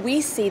partnership that we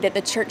see that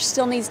the church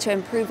still needs to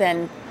improve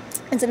in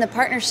is in the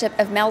partnership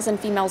of males and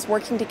females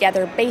working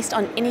together based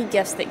on any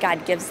gifts that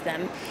God gives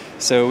them.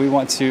 So we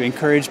want to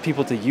encourage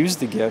people to use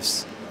the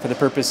gifts for the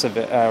purpose of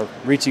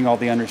reaching all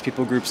the unreached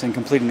people groups and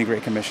completing the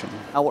Great Commission.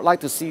 I would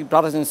like to see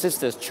brothers and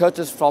sisters,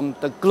 churches from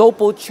the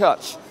global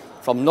church,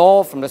 from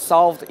north, from the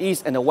south, the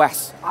east, and the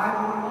west,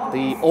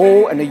 the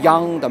old and the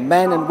young, the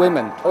men and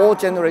women, all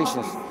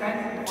generations,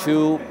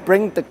 to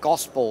bring the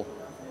gospel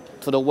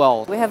to the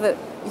world. We have a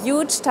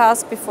huge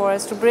task before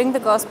us to bring the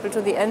gospel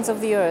to the ends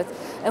of the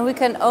earth, and we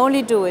can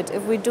only do it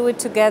if we do it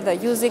together,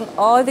 using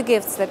all the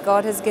gifts that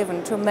God has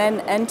given to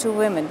men and to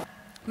women.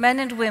 Men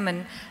and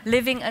women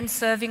living and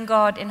serving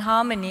God in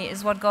harmony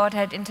is what God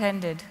had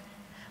intended.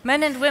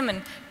 Men and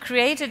women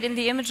created in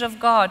the image of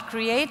God,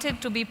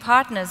 created to be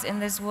partners in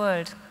this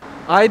world.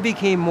 I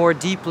became more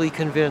deeply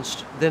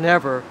convinced than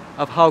ever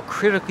of how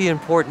critically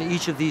important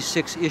each of these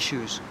 6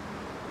 issues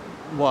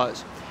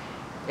was.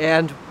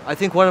 And I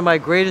think one of my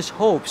greatest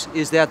hopes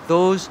is that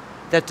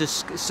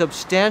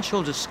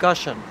substantial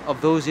discussion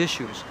of those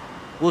issues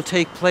will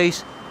take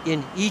place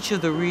in each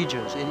of the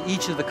regions, in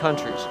each of the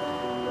countries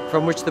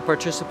from which the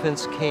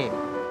participants came.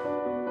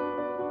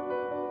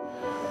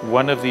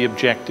 One of the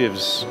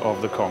objectives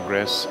of the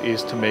Congress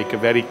is to make a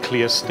very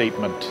clear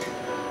statement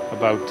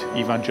about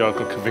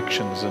evangelical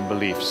convictions and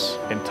beliefs,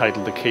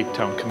 entitled the Cape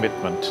Town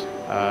Commitment.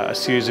 A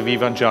series of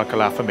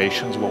evangelical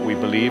affirmations, what we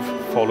believe,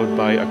 followed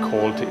by a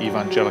call to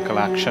evangelical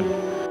action.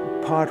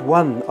 Part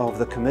 1 of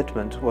the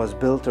commitment was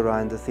built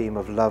around the theme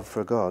of love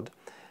for God.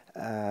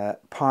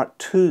 Part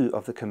 2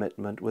 of the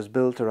commitment was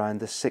built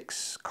around the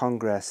 6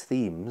 Congress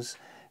themes.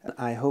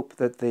 I hope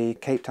that the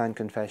Cape Town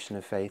Confession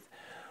of Faith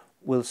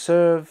will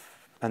serve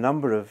a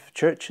number of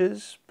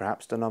churches,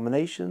 perhaps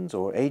denominations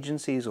or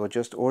agencies or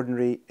just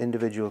ordinary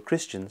individual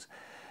Christians,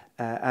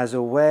 as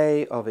a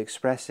way of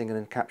expressing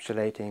and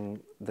encapsulating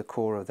the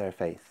core of their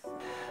faith.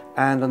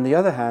 And on the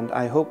other hand,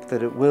 I hope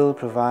that it will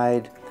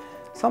provide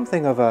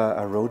something of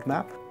a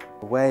roadmap,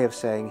 a way of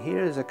saying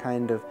here is a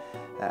kind of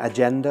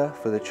agenda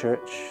for the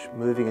church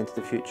moving into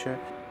the future.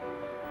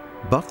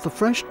 But the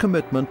fresh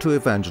commitment to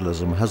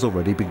evangelism has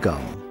already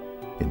begun.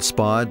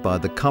 Inspired by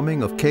the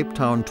coming of Cape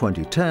Town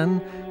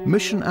 2010,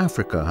 Mission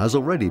Africa has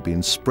already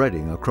been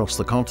spreading across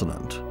the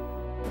continent.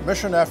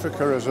 Mission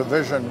Africa is a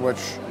vision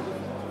which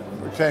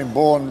became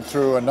born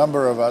through a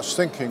number of us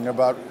thinking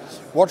about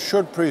what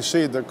should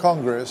precede the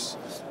Congress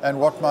and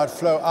what might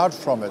flow out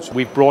from it.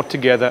 We've brought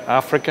together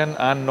African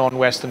and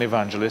non-Western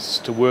evangelists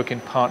to work in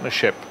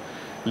partnership,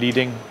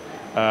 leading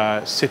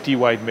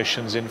citywide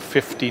missions in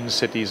 15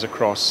 cities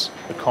across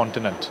the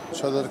continent.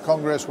 So that the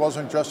Congress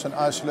wasn't just an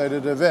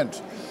isolated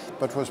event,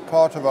 but was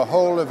part of a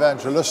whole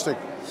evangelistic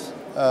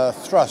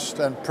thrust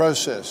and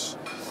process.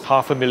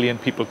 500,000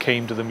 people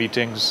came to the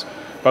meetings,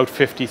 about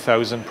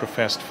 50,000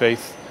 professed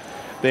faith.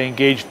 They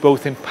engaged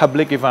both in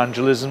public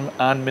evangelism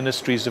and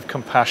ministries of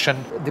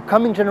compassion. The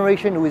coming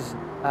generation who is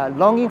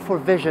longing for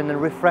vision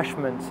and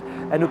refreshment,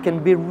 and who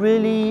can be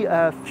really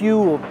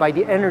fueled by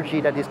the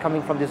energy that is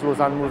coming from this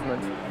Lausanne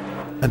movement.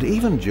 And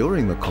even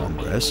during the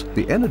Congress,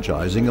 the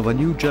energizing of a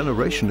new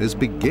generation is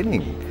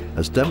beginning,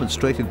 as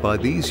demonstrated by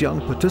these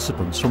young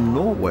participants from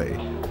Norway,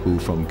 who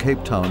from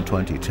Cape Town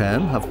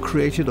 2010 have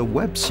created a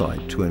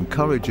website to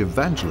encourage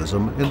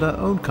evangelism in their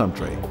own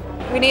country.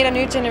 We need a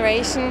new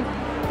generation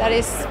that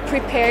is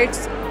prepared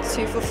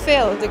to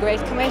fulfill the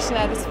Great Commission,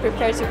 that is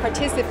prepared to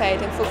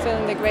participate in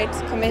fulfilling the Great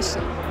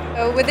Commission.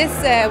 So with this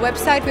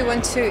website we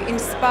want to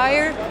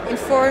inspire,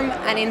 inform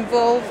and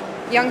involve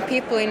young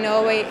people in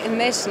Norway in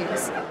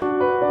missions.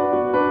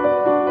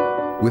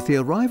 With the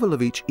arrival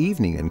of each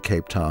evening in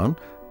Cape Town,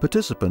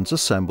 participants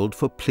assembled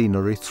for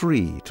Plenary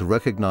 3 to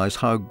recognize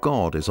how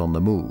God is on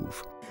the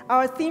move.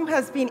 Our theme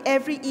has been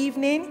every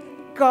evening,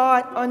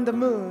 God on the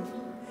move.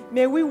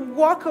 May we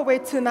walk away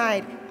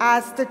tonight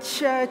as the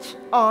church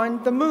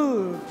on the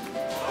move.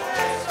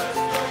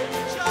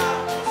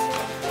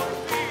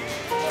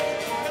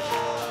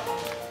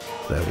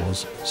 There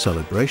was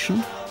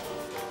celebration,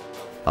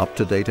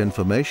 up-to-date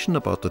information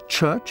about the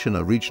church in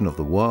a region of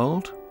the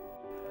world,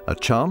 a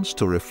chance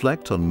to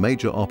reflect on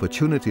major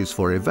opportunities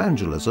for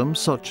evangelism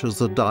such as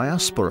the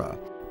diaspora,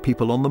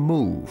 people on the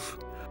move,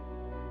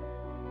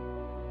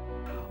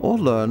 or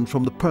learn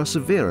from the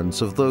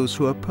perseverance of those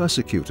who are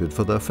persecuted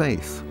for their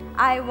faith.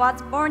 I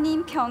was born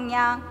in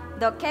Pyongyang,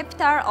 the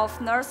capital of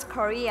North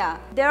Korea.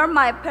 There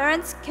my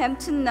parents came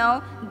to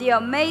know the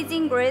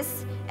amazing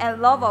grace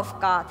and love of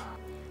God.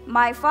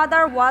 My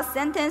father was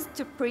sentenced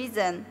to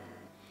prison.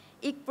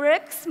 It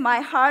breaks my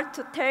heart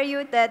to tell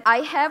you that I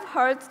have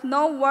heard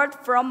no word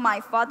from my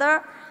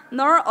father,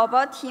 nor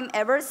about him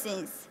ever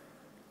since.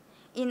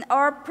 In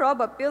all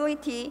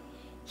probability,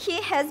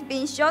 he has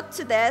been shot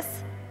to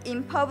death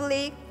in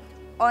public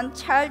on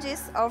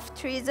charges of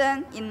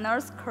treason in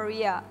North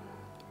Korea.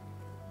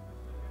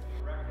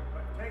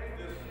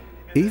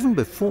 Even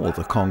before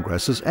the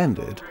Congress has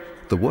ended,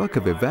 the work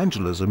of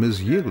evangelism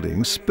is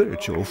yielding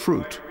spiritual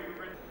fruit.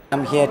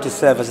 I'm here to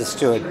serve as a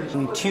steward.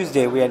 On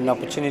Tuesday, we had an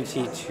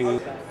opportunity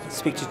to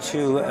speak to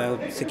two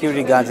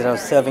security guards that I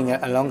was serving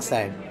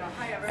alongside.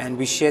 And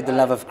we shared the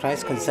love of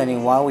Christ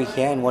concerning why we're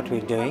here and what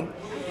we're doing.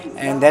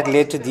 And that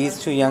led to these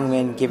two young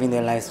men giving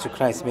their lives to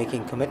Christ,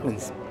 making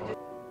commitments.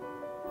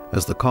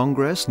 As the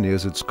Congress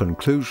nears its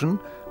conclusion,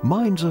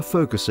 minds are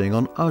focusing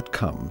on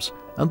outcomes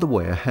and the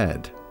way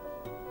ahead.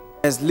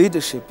 As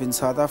leadership in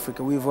South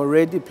Africa, we've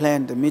already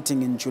planned a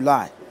meeting in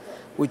July,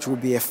 which will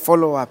be a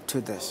follow-up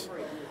to this.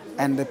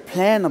 And the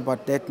plan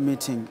about that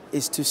meeting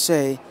is to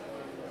say,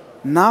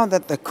 now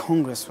that the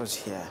Congress was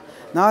here,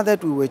 now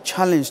that we were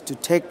challenged to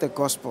take the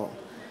gospel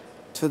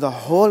to the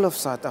whole of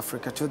South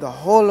Africa, to the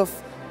whole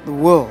of the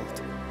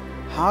world,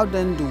 how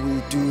then do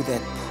we do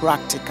that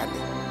practically?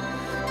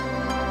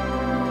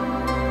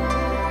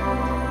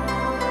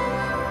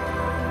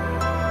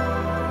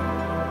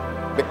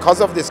 Because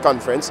of this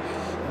conference,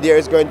 there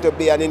is going to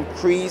be an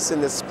increase in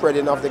the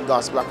spreading of the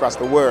gospel across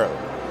the world.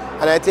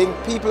 And I think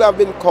people have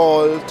been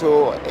called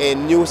to a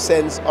new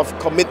sense of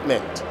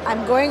commitment.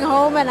 I'm going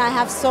home and I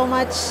have so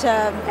much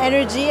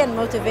energy and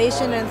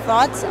motivation and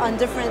thoughts on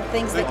different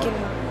things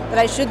that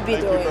I should be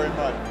doing.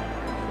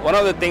 One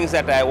of the things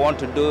that I want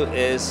to do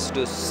is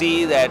to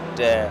see that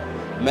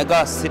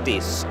mega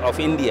cities of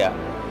India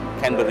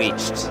can be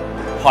reached.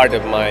 Part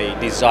of my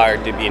desire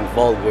to be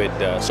involved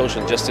with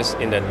social justice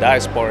in the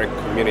diasporic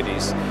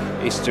communities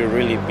is to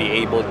really be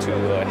able to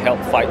help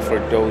fight for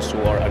those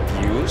who are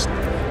abused,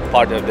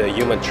 part of the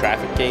human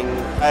trafficking.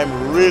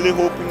 I'm really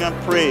hoping and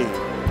praying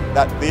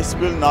that this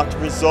will not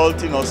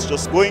result in us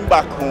just going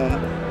back home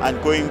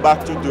and going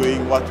back to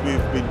doing what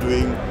we've been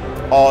doing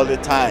all the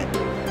time.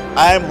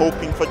 I am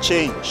hoping for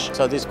change.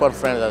 So this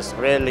conference has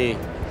really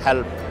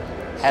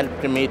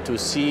helped me to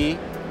see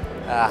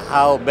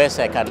how best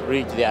I can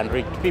reach the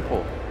unreached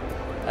people.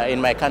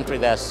 In my country,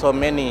 there are so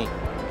many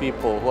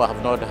people who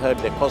have not heard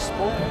the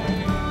gospel.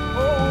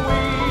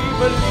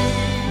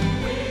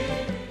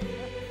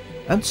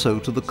 And so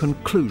to the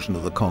conclusion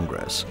of the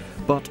Congress,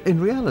 but in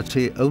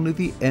reality only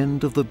the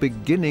end of the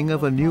beginning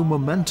of a new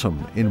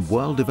momentum in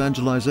world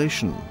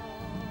evangelization.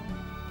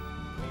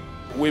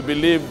 We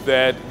believe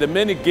that the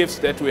many gifts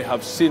that we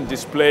have seen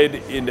displayed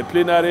in the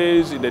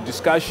plenaries, in the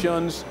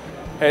discussions,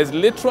 has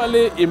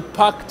literally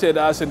impacted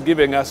us and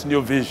given us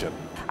new vision.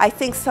 I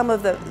think some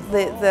of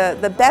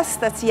the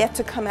best that's yet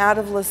to come out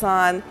of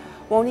Lausanne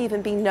won't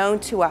even be known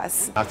to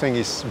us. I think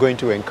it's going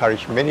to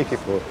encourage many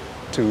people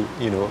to,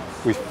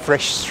 with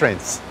fresh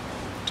strength,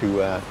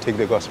 to take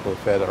the gospel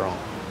further on.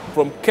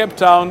 From Cape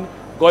Town,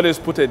 God has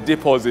put a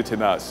deposit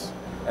in us,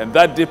 and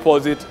that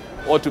deposit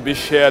ought to be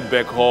shared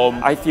back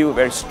home. I feel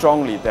very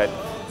strongly that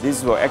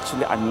this will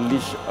actually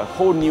unleash a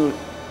whole new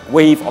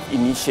wave of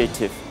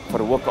initiative for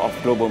the work of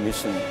global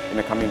mission in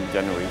the coming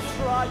generation.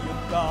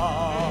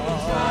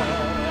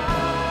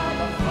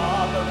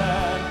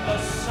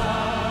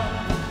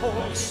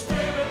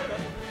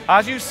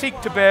 As you seek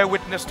to bear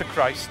witness to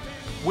Christ,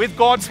 with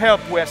God's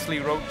help, Wesley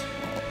wrote,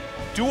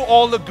 do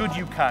all the good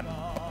you can,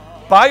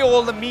 by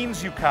all the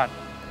means you can,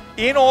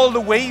 in all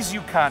the ways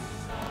you can,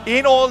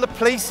 in all the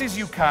places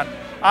you can,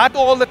 at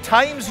all the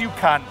times you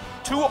can,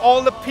 to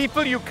all the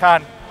people you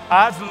can,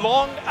 as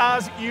long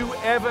as you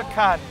ever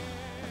can,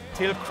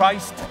 till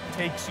Christ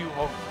takes you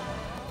home.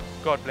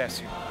 God bless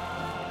you.